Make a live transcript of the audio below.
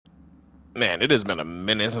Man, it has been a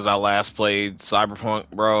minute since I last played Cyberpunk,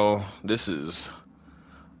 bro. This is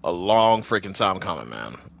a long freaking time coming,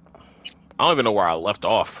 man. I don't even know where I left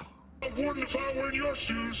off. I wouldn't if I were in your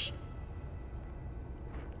shoes.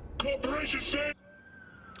 Corporation said.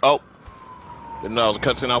 Oh, didn't know that was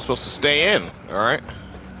a cutscene I was supposed to stay in. All right.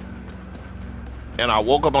 And I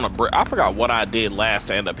woke up on a brick. I forgot what I did last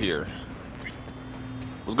to end up here.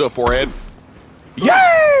 What's good, forehead?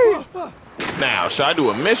 Yay! Now, should I do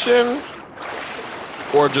a mission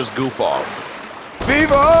or just goof off?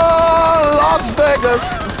 Viva Las Vegas!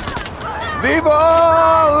 Viva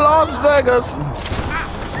Las Vegas!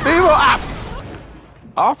 Viva!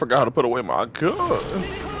 I forgot how to put away my gun.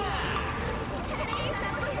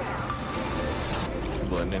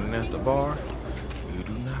 Blending at the bar. You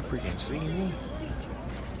do not freaking see me.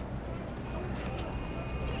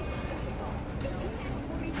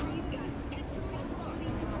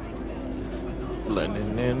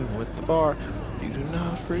 Blending in with the bar. You do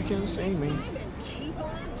not freaking see me.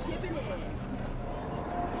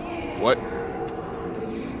 What?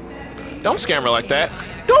 Don't scare me like that.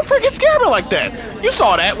 Don't freaking scare me like that. You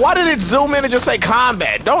saw that. Why did it zoom in and just say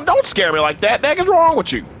combat? Don't scare me like that. That is wrong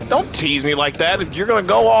with you. Don't tease me like that. If you're gonna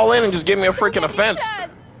go all in and just give me a freaking offense.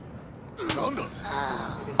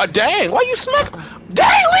 Dang, why you smack?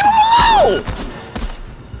 Dang, leave him alone!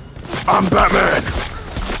 I'm Batman.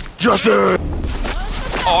 Justice.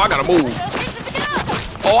 Oh, I gotta move.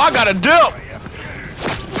 Oh, I gotta dip.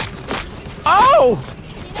 Oh!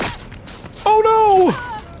 Oh no!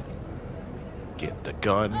 Get the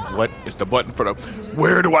gun. What is the button for the...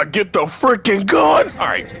 Where do I get the freaking gun?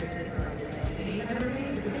 Alright.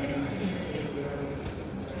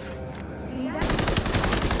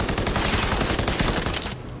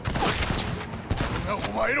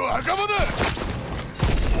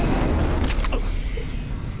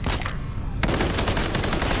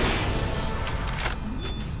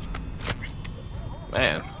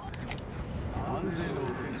 Man.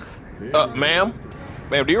 Ma'am?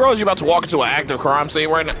 Ma'am, do you realize you're about to walk into an active crime scene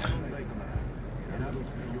right now?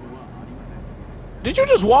 Did you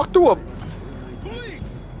just walk through a... Police!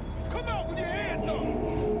 Come out with your hands up!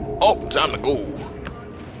 Oh, time to go.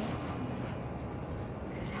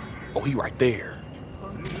 Oh, he right there.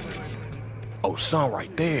 Oh, son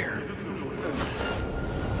right there.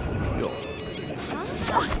 Yo.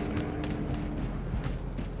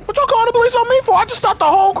 What y'all calling the police on me for? I just stopped the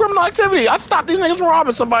whole criminal activity. I stopped these niggas from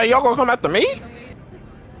robbing somebody. Y'all gonna come after me?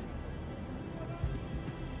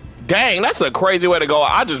 Dang, that's a crazy way to go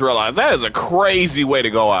out. I just realized that is a crazy way to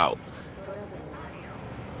go out.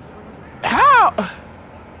 How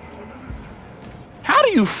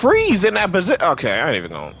do you freeze in that position? Okay, I ain't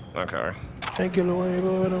even going. Okay. Take it away,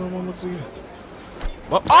 boy. I don't want to see you.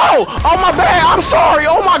 Well, oh my bad. I'm sorry.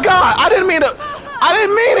 Oh my God. I didn't mean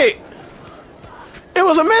it. It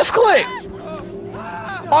was a misclick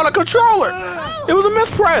on a controller. It was a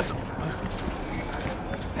mispress.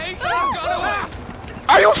 Take this gun away!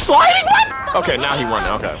 Are you sliding one? Okay, now he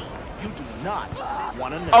running. Okay. You do not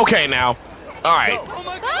want to know. Okay, now. All right. Oh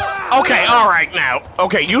my God! Okay, all right now.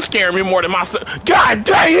 Okay, you scare me more than myself. God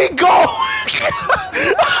dang, he go!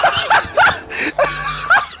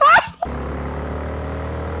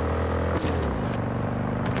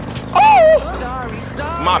 Oh! Sorry.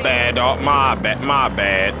 My bad, dog. My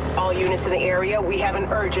bad. All units in the area, we have an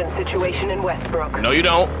urgent situation in Westbrook. No, you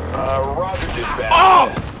don't. Roger, dispatch.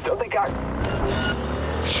 Oh! Don't think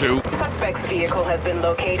Shoot. Suspect's vehicle has been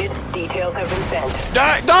located. Details have been sent.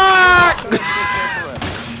 Doc!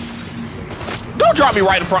 Don't drop me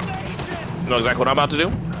right in front. You know exactly what I'm about to do?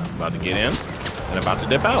 I'm about to get in and about to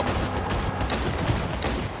dip out.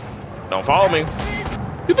 Don't follow me.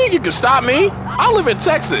 You think you can stop me? I live in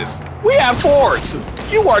Texas. We have Fords.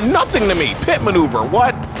 You are nothing to me. Pit maneuver.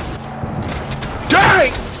 What?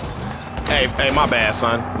 Dang! Hey, my bad,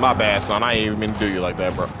 son. My bad, son. I ain't even mean to do you like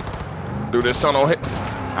that, bro. Through this tunnel hit.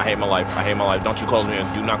 I hate my life. I hate my life. Don't you close me in.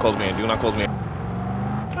 Do not close me in. Do not close me in.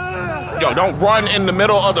 Yo, don't run in the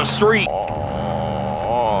middle of the street.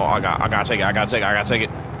 Oh, I gotta take it. I gotta take it.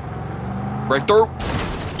 Break through.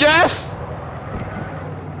 Yes!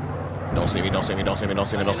 Don't see me. All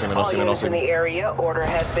units in the area, order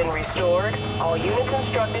has been restored. All units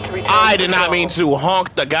instructed to return. I did not mean to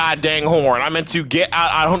honk the goddamn horn. I meant to get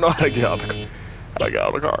out. I don't know how to get out of the car. How do I get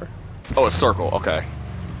out of the car? Oh, it's circle. Okay.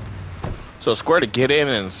 So square to get in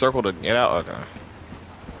and circle to get out? Okay.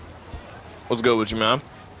 What's good with you, man?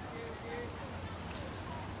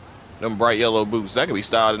 Them bright yellow boots. That could be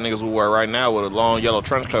style that niggas will wear right now with a long yellow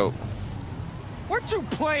trench coat. What you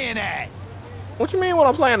playing at? What you mean what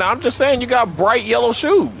I'm playing at? I'm just saying you got bright yellow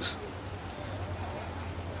shoes.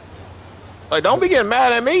 Like, don't be getting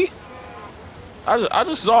mad at me. I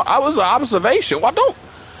just saw. I was an observation. Well,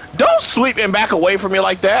 don't sweep and back away from me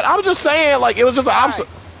like that. I'm just saying, like it was just an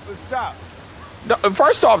observation. What's up?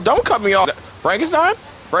 First off, don't cut me off. Frankenstein?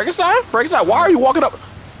 Frankenstein? Frankenstein? Why are you walking up?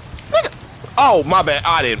 Nigga. Oh, my bad.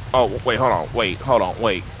 I didn't. Oh, wait, hold on. Wait, hold on.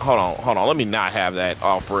 Wait, hold on. Let me not have that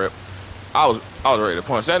off rip. I was ready to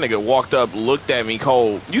punch. That nigga walked up, looked at me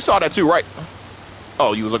cold. You saw that too, right?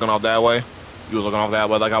 Oh, you was looking off that way? You was looking off that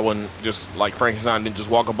way like I wouldn't just, like Frankenstein didn't just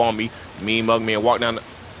walk up on me, mug me, and walk down the...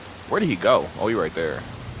 Where did he go? Oh, he right there.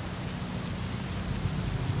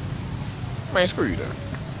 Man, screw you there.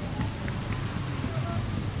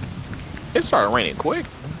 It started raining quick.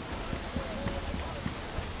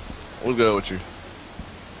 What's good with you?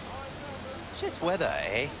 Shit's weather,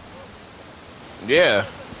 eh? Yeah.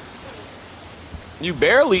 You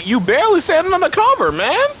barely standing on the cover,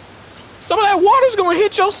 man. Some of that water's gonna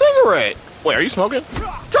hit your cigarette. Wait, are you smoking?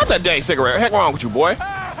 Drop that dang cigarette. Heck wrong with you, boy?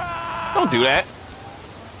 Don't do that.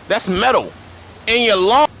 That's metal in your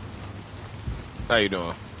lung. How you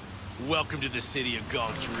doing? Welcome to the city of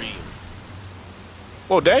gone dreams.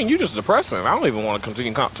 Well, dang, you just depressing. I don't even want to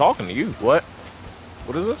continue talking to you. What?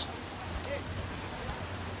 What is this?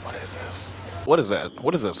 What is this? What is that?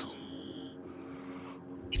 What is this?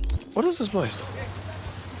 What is this place?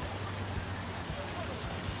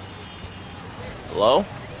 Hello?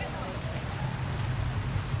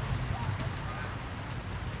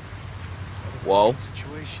 Whoa.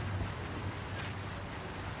 Situation.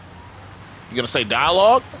 You gonna say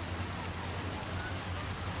dialogue?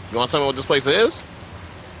 You wanna tell me what this place is?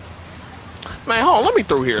 Man, hold on, let me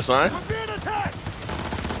through here, son. We're being attacked!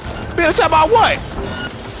 Being attacked by what?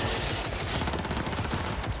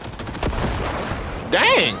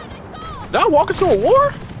 Dang! Did I walk into a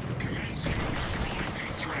war?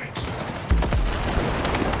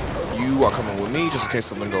 You are coming with me just in case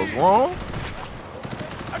something goes wrong.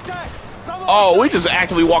 Oh, we just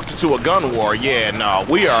actually walked into a gun war. Yeah, no,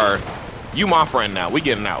 we are... You my friend now. We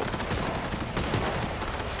getting out.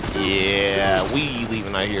 Yeah, we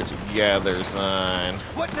leaving out here together, son.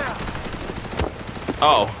 What now?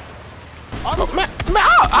 Oh. Oh man,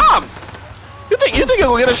 you think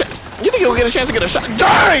you'll get a chance? You think you'll get a chance to get a shot?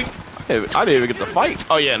 Dang! I didn't even get the fight.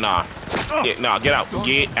 Oh yeah, nah. Yeah, nah, get out.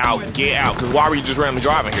 Get out. Get out. Cause why were you just randomly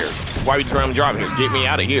driving here? Why were you just randomly driving here? Get me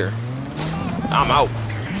out of here. I'm out.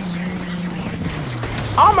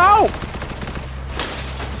 I'm out.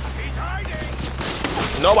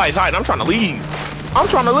 Nobody's hiding. I'm trying to leave. I'm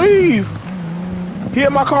trying to leave. He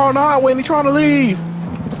hit my car on the highway and he's trying to leave.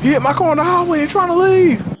 He hit my car on the highway and he's trying to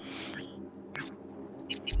leave.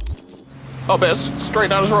 Oh, but it's straight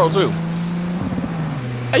down this road too.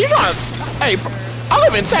 Hey, you trying to? Hey, I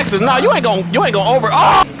live in Texas. Nah, you ain't gonna over.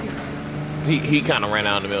 Oh! He kind of ran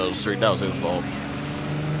out in the middle of the street. That was his fault.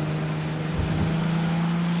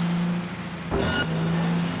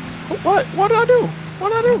 What? What did I do? What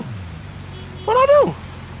did I do? What did I do?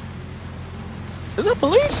 Is that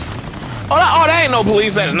police? Oh, that ain't no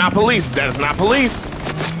police. That is not police. That is not police.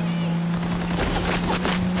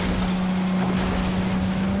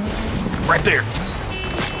 Right there.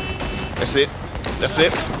 That's it. That's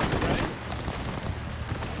it.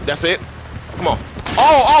 That's it. Come on.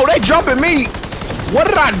 Oh, they jumping me. What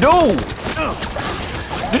did I do?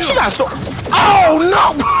 Did you guys so? Oh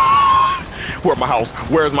no! Where's my house?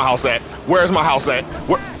 Where's my house at? Where's my house at?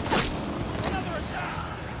 Where?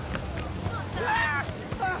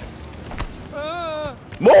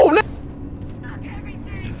 Move now!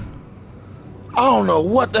 I don't know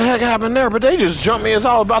what the heck happened there, but they just jumped me as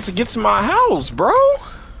I was about to get to my house, bro.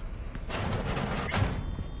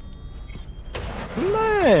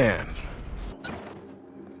 Man.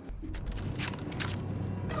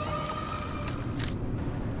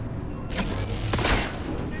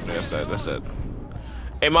 That's it.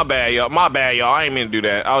 Hey, my bad, y'all. My bad, y'all. I ain't mean to do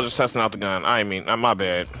that. I was just testing out the gun. I ain't mean. My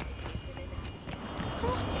bad.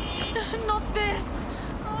 Not this.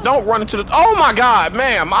 Don't run into the. Oh my God,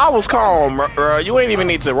 ma'am. I was calm, bro. You ain't even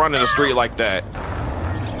need to run in the street like that.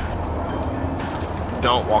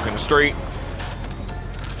 Don't walk in the street.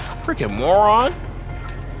 Freaking moron.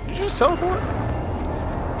 Did you just teleport?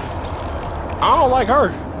 I don't like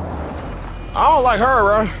her. I don't like her,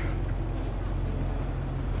 bro.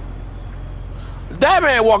 That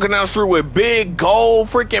man walking down the street with big gold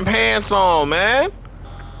freaking pants on, man.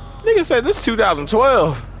 Nigga said this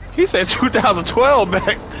 2012. He said 2012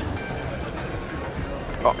 back.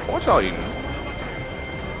 Oh, what y'all eating?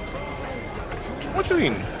 What you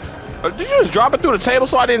eating? Did you just drop it through the table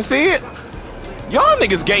so I didn't see it? Y'all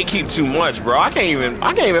niggas gatekeep too much, bro. I can't even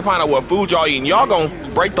find out what food y'all eating. Y'all gonna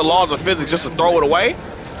break the laws of physics just to throw it away?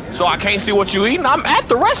 So I can't see what you eating? I'm at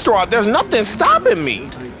the restaurant. There's nothing stopping me.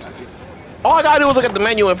 All I gotta do is look at the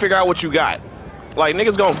menu and figure out what you got. Like,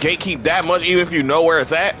 niggas gonna gatekeep that much even if you know where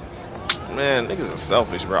it's at? Man, niggas are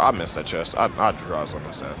selfish, bro. I missed that chest. I draw some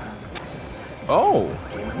of that. Oh.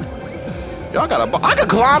 Y'all got a... I can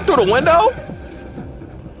climb through the window?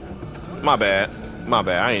 My bad. My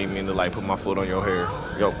bad. I ain't mean to, like, put my foot on your hair.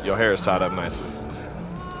 Your hair is tied up nicely.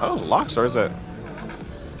 Oh, those locks, or is that...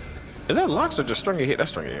 Is that locks or just stringy hair?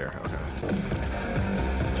 That's stringy hair. Okay.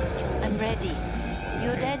 I'm ready.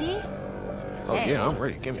 You ready? Oh, yeah, I'm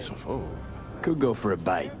ready. Give me some food. Could go for a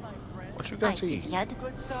bite. What you got to eat?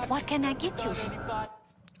 What can I get you?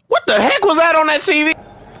 What the heck was that on that TV?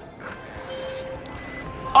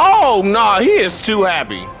 Oh, no, he is too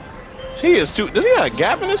happy. He is too... Does he have a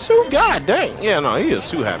gap in his suit? God dang. Yeah, no, he is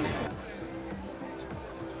too happy.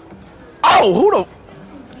 Oh, who the...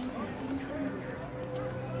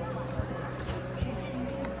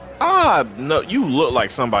 Ah, no, you look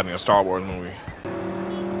like somebody in a Star Wars movie.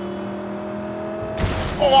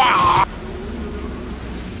 Oh, I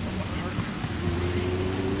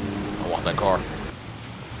want that car.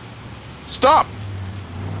 Stop!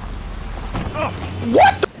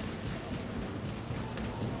 What the?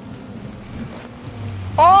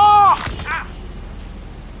 Oh!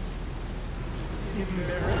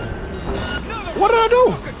 What did I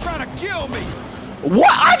do? Trying to kill me.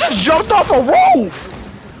 What? I just jumped off a roof!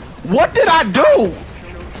 What did I do?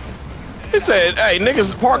 He said, hey,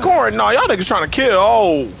 niggas parkour. No, y'all niggas trying to kill.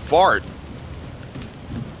 Oh, fart.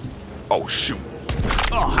 Oh, shoot.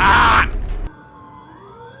 Oh, ah!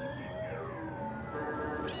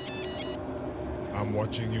 I'm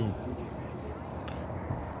watching you.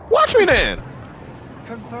 Watch me then.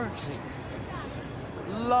 Converse.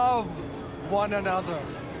 Love one another.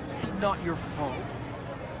 It's not your foe,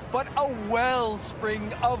 but a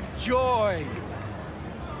wellspring of joy.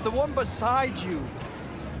 The one beside you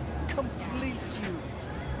completes you.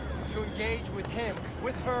 To engage with him,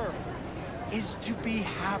 with her, is to be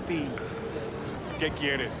happy. ¿Qué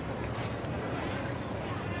quieres?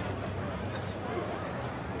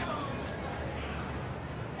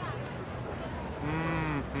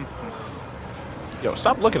 Yo,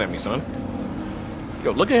 stop looking at me, son.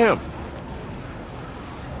 Yo, look at him.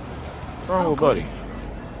 What's wrong with buddy?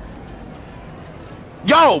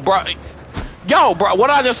 Yo, bro. Yo, bro, what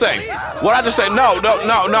did I just say? What did I just say? No,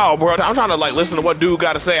 bro. I'm trying to, like, listen to what dude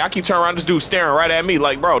got to say. I keep turning around, this dude staring right at me.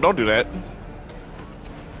 Like, bro, don't do that.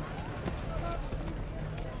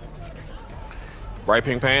 Bright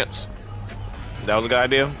pink pants. That was a good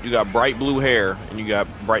idea. You got bright blue hair, and you got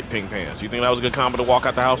bright pink pants. You think that was a good combo to walk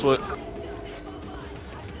out the house with?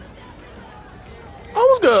 Oh,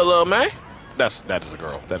 what's good, little man? That is a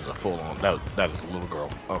girl. That is a full-on. That is a little girl.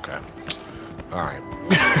 Okay. All right.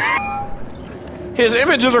 His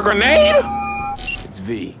image is a grenade? It's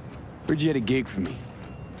V. Heard you had a gig for me.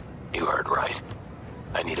 You heard right.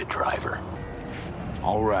 I need a driver.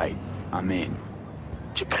 All right, I'm in.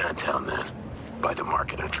 Japantown, then. By the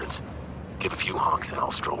market entrance. Give a few honks and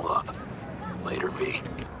I'll stroll up. Later, V.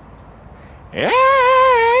 Yeah.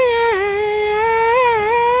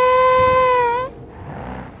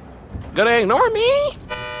 Gonna ignore me?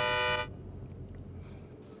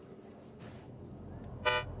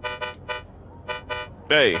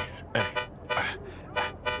 Hey.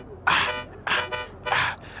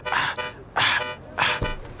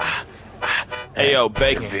 Hey, yo,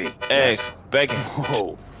 bacon, eggs, Yes. bacon.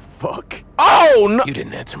 Oh, fuck. Oh, no. You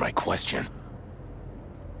didn't answer my question.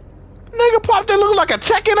 Nigga popped that looking like a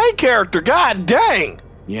Tekken 8 character. God dang.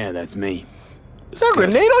 Yeah, that's me. Is that a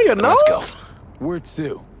grenade on your nose? Let's go. Where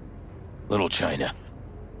to? Little China.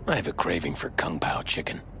 I have a craving for Kung Pao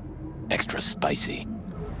chicken. Extra spicy.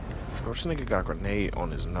 Bro, this nigga got a grenade on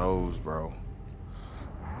his nose, bro.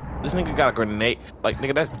 This nigga got a grenade. Like,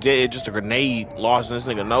 nigga, that's dead. Just a grenade lost in this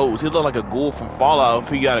nigga nose. He look like a ghoul from Fallout if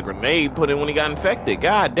he got a grenade put in when he got infected.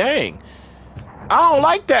 God dang. I don't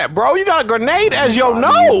like that, bro. You got a grenade as your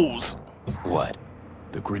nose. What?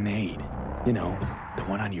 The grenade. You know, the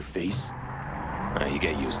one on your face. You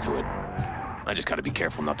get used to it. I just gotta be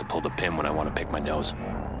careful not to pull the pin when I want to pick my nose.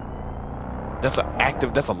 That's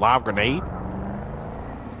a live grenade?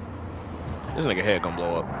 This nigga head gonna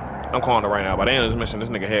blow up. I'm calling it right now. By the end of this mission, this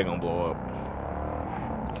nigga head gonna blow up.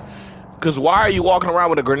 Cause why are you walking around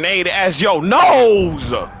with a grenade as your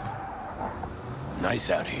nose? Nice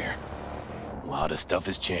out here. A lot of stuff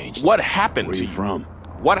has changed. What happened Where to you you? from?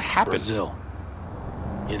 What happened? Brazil.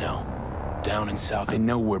 You know, down in South... I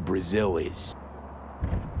know where Brazil is.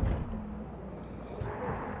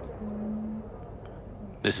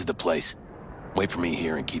 This is the place. Wait for me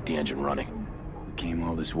here and keep the engine running. We came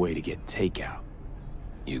all this way to get takeout.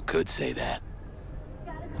 You could say that.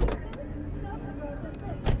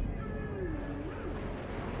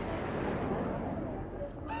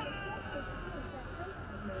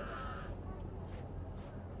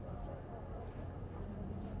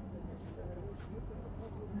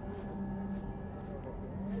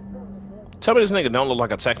 Tell me this nigga don't look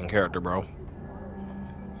like a Tekken character, bro.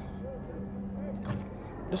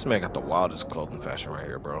 This man got the wildest clothing fashion right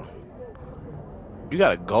here, bro. You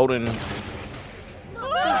got a golden...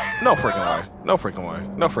 No freaking way. No freaking way.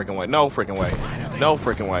 No freaking way. No freaking way. No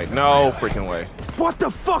freaking way. No freaking way. What the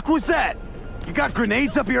fuck was that? You got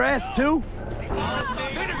grenades up your ass too?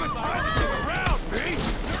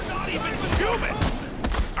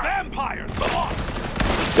 Vampires, come on!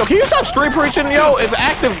 Yo, can you stop street preaching, yo? It's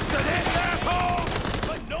active.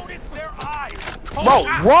 Bro,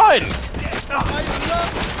 run!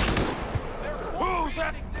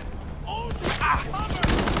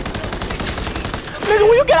 Nigga,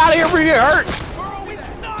 will you get out of here before you get hurt?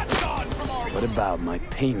 What about my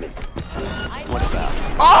payment? What about?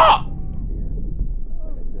 Ah!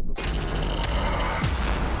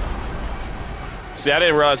 See, I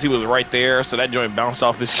didn't realize he was right there, so that joint bounced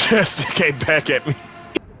off his chest and came back at me.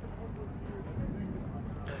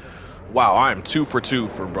 Wow, I am 2 for 2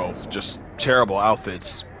 for both. Just terrible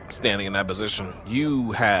outfits standing in that position.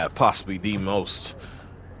 You have possibly the most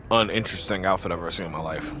uninteresting outfit I've ever seen in my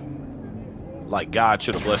life. Like, God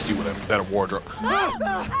should have blessed you with a better wardrobe.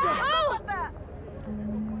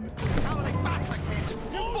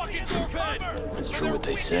 It's true what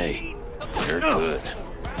they say. You're good.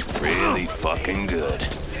 Really fucking good.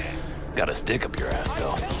 Got a stick up your ass,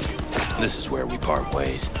 though. This is where we part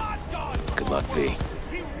ways. Good luck, V.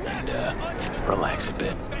 And, relax a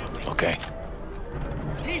bit, okay?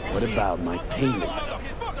 What about my payment?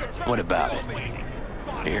 What about it?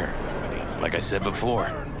 Here, like I said before,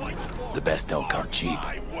 the best don't come cheap.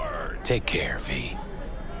 Take care, V.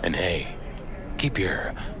 And hey, keep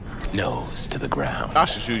your nose to the ground. I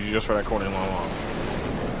should shoot you just for that corner long.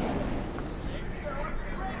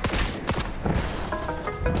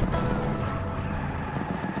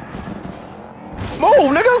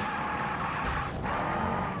 Move, nigga!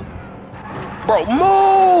 Bro,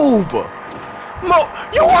 move!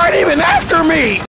 You weren't even after me!